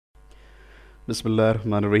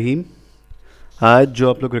बिस्मिल्लाहिर्रहमानिर्रहीम। आज जो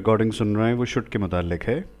आप लोग रिकॉर्डिंग सुन रहे हैं वो शुड के मुतालिक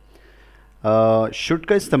है। शुड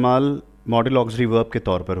का इस्तेमाल मॉडल ऑक्सिलरी वर्ब के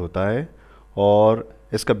तौर पर होता है और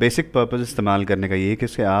इसका बेसिक पर्पस इस्तेमाल करने का ये है कि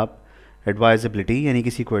इसे आप एडवाइजेबिलिटी यानी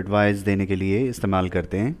किसी को एडवाइस देने के लिए इस्तेमाल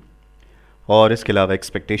करते हैं और इसके अलावा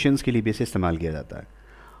एक्सपेक्टेशंस के लिए भी इसे इस्तेमाल किया जाता है।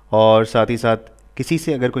 और साथ ही साथ किसी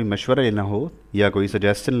से अगर कोई मशवरा लेना हो या कोई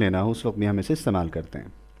सजेशन लेना हो उस वक्त भी हम इसे इस्तेमाल करते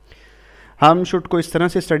हैं। हम शुड को इस तरह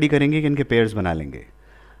से स्टडी करेंगे कि इनके पेयर्स बना लेंगे।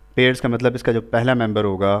 पेयर्स का मतलब इसका जो पहला मेंबर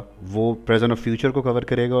होगा वो प्रेजेंट और फ्यूचर को कवर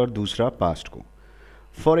करेगा और दूसरा पास्ट को।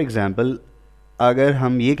 फॉर एग्ज़ाम्पल, अगर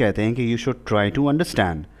हम ये कहते हैं कि you should try to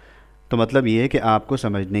understand, तो मतलब ये है कि आपको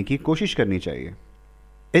समझने की कोशिश करनी चाहिए।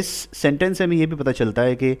 इस सेंटेंस से हमें ये भी पता चलता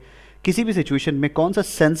है कि किसी भी सिचुएशन में कौन सा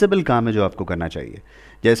सेंसिबल काम है जो आपको करना चाहिए।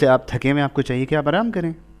 जैसे आप थके हुए, आपको चाहिए कि आप आराम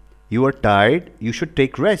करें। You are tired, you should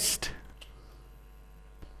take rest.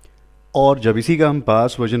 और जब इसी का हम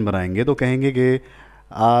पास वर्जन बनाएंगे तो कहेंगे कि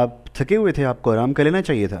आप थके हुए थे, आपको आराम कर लेना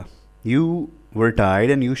चाहिए था। You were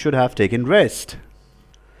tired and you should have taken rest.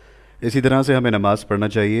 इसी तरह से हमें नमाज़ पढ़ना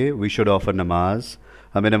चाहिए, वी शुड ऑफर नमाज।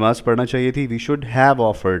 हमें नमाज़ पढ़ना चाहिए थी, वी शुड हैव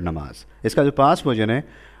ऑफर्ड नमाज। इसका जो पास वर्जन है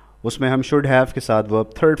उसमें हम शुड हैव के साथ वर्ब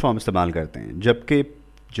थर्ड फॉर्म इस्तेमाल करते हैं, जबकि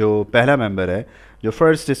जो पहला मेंबर है, जो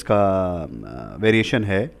फर्स्ट इसका वेरिएशन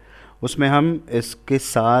है, उसमें हम इसके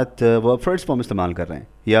साथ वर्ब फर्स्ट फॉर्म इस्तेमाल कर रहे हैं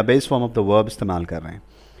या base form of the verb इस्तेमाल कर रहे हैं।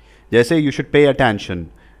 जैसे यू शुड पे अटेंशन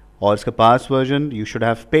और इसका past version you should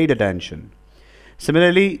have paid attention.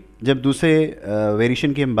 Similarly जब दूसरे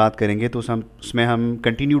वेरिएशन की हम बात करेंगे तो उसमें हम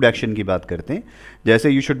कंटिन्यूड एक्शन की बात करते हैं। जैसे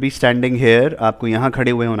you should be standing here, आपको यहाँ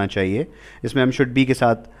खड़े हुए होना चाहिए। इसमें हम शुड बी के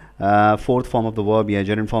साथ fourth form of the verb या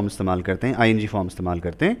जेरंड फॉर्म इस्तेमाल करते हैं, आईएनजी फॉर्म इस्तेमाल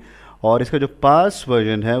करते हैं। और इसका जो पास्ट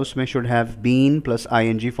वर्जन है उसमें should have been plus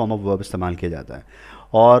ING form of verb इस्तेमाल किया जाता है।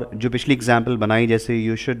 और जो पिछली एग्जांपल बनाई, जैसे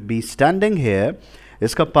you should be standing here,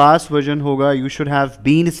 इसका पास्ट वर्जन होगा you should have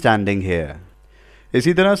been standing here.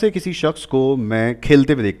 इसी तरह से किसी शख्स को मैं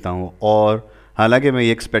खेलते हुए देखता हूँ और हालांकि मैं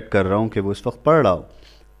ये एक्सपेक्ट कर रहा हूँ कि वो इस वक्त पढ़ रहा हो,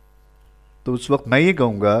 तो उस वक्त मैं ये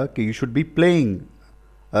कहूँगा कि you should be playing,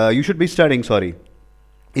 you should be studying, sorry.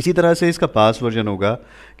 इसी तरह से इसका पास्ट वर्जन होगा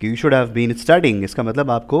कि you should have been studying. इसका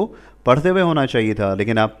मतलब आपको पढ़ते हुए होना चाहिए था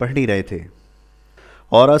लेकिन आप पढ़ नहीं रहे थे।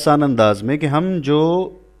 और आसान अंदाज में कि हम जो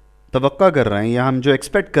तवक्का कर रहे हैं या हम जो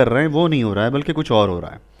एक्सपेक्ट कर रहे हैं वो नहीं हो रहा है बल्कि कुछ और हो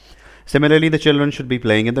रहा है। Similarly the children should be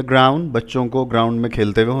playing in the ground, बच्चों को ग्राउंड में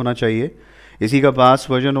खेलते हुए होना चाहिए। इसी का पास्ट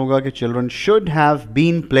वर्जन होगा कि children should have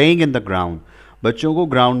been playing in the ground, बच्चों को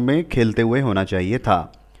ग्राउंड में खेलते हुए होना चाहिए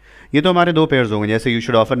था। ये तो हमारे दो पेयर्स होंगे। जैसे यू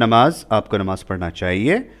शुड ऑफर नमाज, आपको नमाज पढ़ना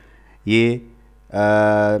चाहिए, ये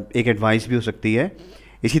एक एडवाइस भी हो सकती है।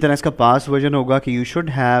 इसी तरह इसका पास्ट वर्जन होगा कि यू शुड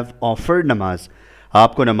हैव ऑफर्ड नमाज,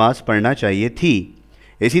 आपको नमाज पढ़ना चाहिए थी।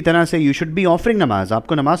 इसी तरह से यू शुड बी ऑफरिंग नमाज,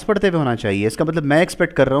 आपको नमाज पढ़ते हुए होना चाहिए। इसका मतलब मैं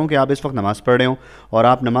एक्सपेक्ट कर रहा हूँ कि आप इस वक्त नमाज पढ़ रहे हो और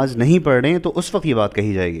आप नमाज नहीं पढ़ रहे हैं, तो उस वक्त ये बात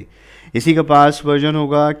कही जाएगी। इसी का पास्ट वर्जन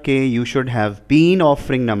होगा कि you should have been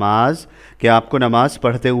offering नमाज, कि आपको नमाज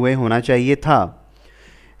पढ़ते हुए होना चाहिए था।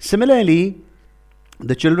 Similarly,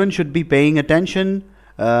 the children should be paying attention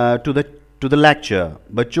to the lecture.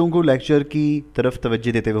 बच्चों को लेक्चर की तरफ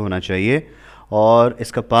तवज्जो देते हुए होना चाहिए। और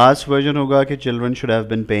इसका पास्ट वर्जन होगा कि children should have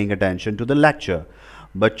been paying attention to the lecture.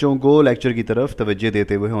 बच्चों को लेक्चर की तरफ तवज्जो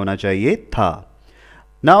देते हुए होना चाहिए था।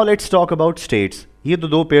 Now let's talk about states. ये तो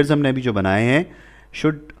दो पेयर्स हमने अभी जो बनाए हैं,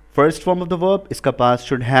 should first form of the verb, इसका past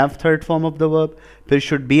should have third form of the verb, फिर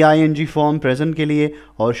should be ING form present के लिए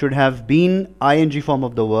और should have been ING form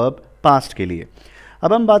of the verb past के लिए।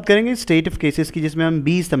 अब हम बात करेंगे स्टेट ऑफ केसेस की, जिसमें हम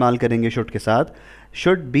बी इस्तेमाल करेंगे शुड के साथ।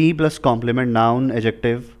 Should be plus complement noun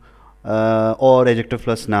adjective और एडजेक्टिव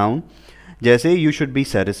प्लस नाउन। जैसे यू शुड बी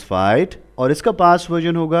सेटिस्फाइड और इसका पास्ट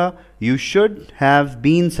वर्जन होगा you should have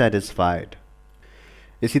been satisfied.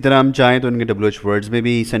 इसी तरह हम चाहें तो इनके WH वर्ड्स में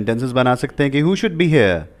भी सेंटेंसेस बना सकते हैं कि हु शुड बी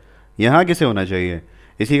हेयर, यहाँ किसे होना चाहिए।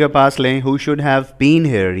 इसी का पास लें, who should have been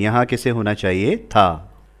here, यहाँ किसे होना चाहिए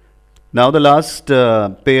था। Now the last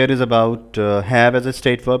pair is about have as a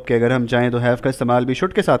state verb, कि अगर हम चाहें तो हैव का इस्तेमाल भी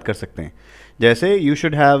शुड के साथ कर सकते हैं। जैसे you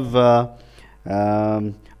should have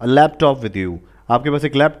a laptop with you, आपके पास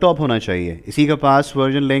एक लैपटॉप होना चाहिए। इसी का पास्ट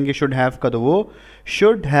वर्जन लेंगे शुड हैव का, तो वो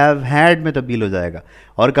शुड हैव हैड में तब्दील हो जाएगा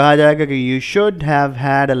और कहा जाएगा कि you should have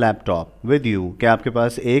had a laptop with you, कि आपके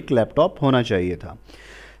पास एक लैपटॉप होना चाहिए था।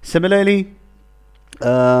 Similarly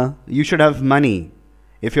you should have money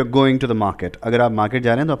if you are going to the market, अगर आप मार्केट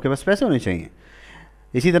जा रहे हैं तो आपके पास पैसे होने चाहिए।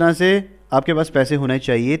 इसी तरह से आपके पास पैसे होने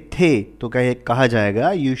चाहिए थे, तो कहा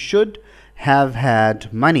जाएगा you should have had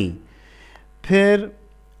money. फिर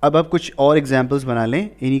अब आप कुछ और एग्जांपल्स बना लें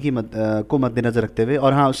इन्हीं की को मद्देनज़र रखते हुए।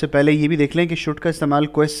 और हाँ, उससे पहले ये भी देख लें कि शुड का इस्तेमाल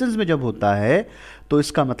क्वेश्चंस में जब होता है तो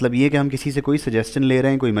इसका मतलब ये कि हम किसी से कोई सजेशन ले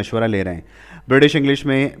रहे हैं, कोई मशवरा ले रहे हैं। ब्रिटिश इंग्लिश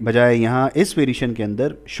में बजाय यहाँ इस वेरिएशन के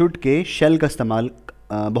अंदर शुड के शैल का इस्तेमाल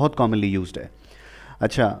बहुत कॉमनली यूज्ड है।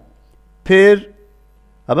 अच्छा, फिर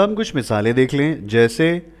अब हम कुछ मिसालें देख लें,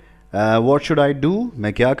 जैसे व्हाट शुड आई डू,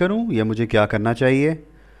 मैं क्या करूँ या मुझे क्या करना चाहिए।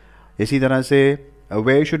 इसी तरह से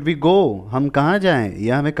वेयर शुड वी गो, हम कहाँ जाएं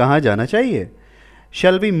या हमें कहाँ जाना चाहिए।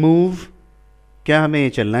 शैल वी मूव, क्या हमें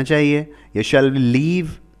चलना चाहिए, या शैल वी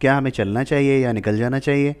लीव, क्या हमें चलना चाहिए या निकल जाना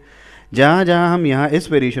चाहिए। जहाँ जहाँ हम यहाँ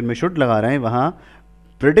इस वेरिएशन में शुड लगा रहे हैं वहाँ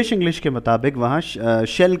ब्रिटिश इंग्लिश के मुताबिक वहाँ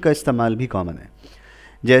शैल का इस्तेमाल भी कॉमन है।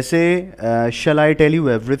 जैसे शैल आई टेल यू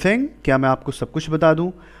एवरीथिंग, क्या मैं आपको सब कुछ बता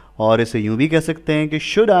दूँ। और इसे यूँ भी कह सकते हैं कि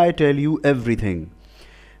should I tell you everything.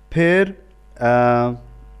 फिर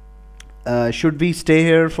should we stay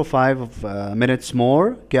here for 5 minutes more,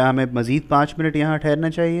 क्या हमें मज़ीद 5 मिनट यहाँ ठहरना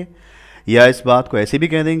चाहिए। या इस बात को ऐसे भी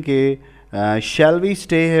कह दें कि shall we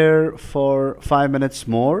stay here for 5 minutes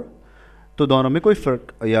more, तो दोनों में कोई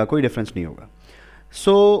फ़र्क या कोई डिफरेंस नहीं होगा।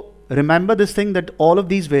 सो remember this thing that all of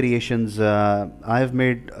these variations I have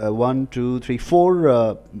made 1 2 3 4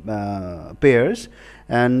 pairs,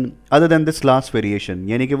 and other than this last variation,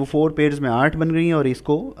 यानी कि वो 4 pairs में 8 बन गई हैं, और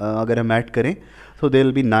इसको अगर हम ऐड करें so there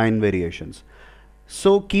will be 9 variations.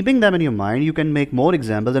 So keeping them in your mind, you can make more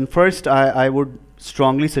examples, and first I would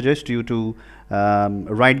strongly suggest you to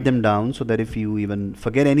write them down so that if you even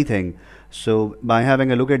forget anything, so by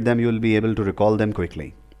having a look at them you will be able to recall them quickly.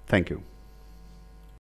 Thank you.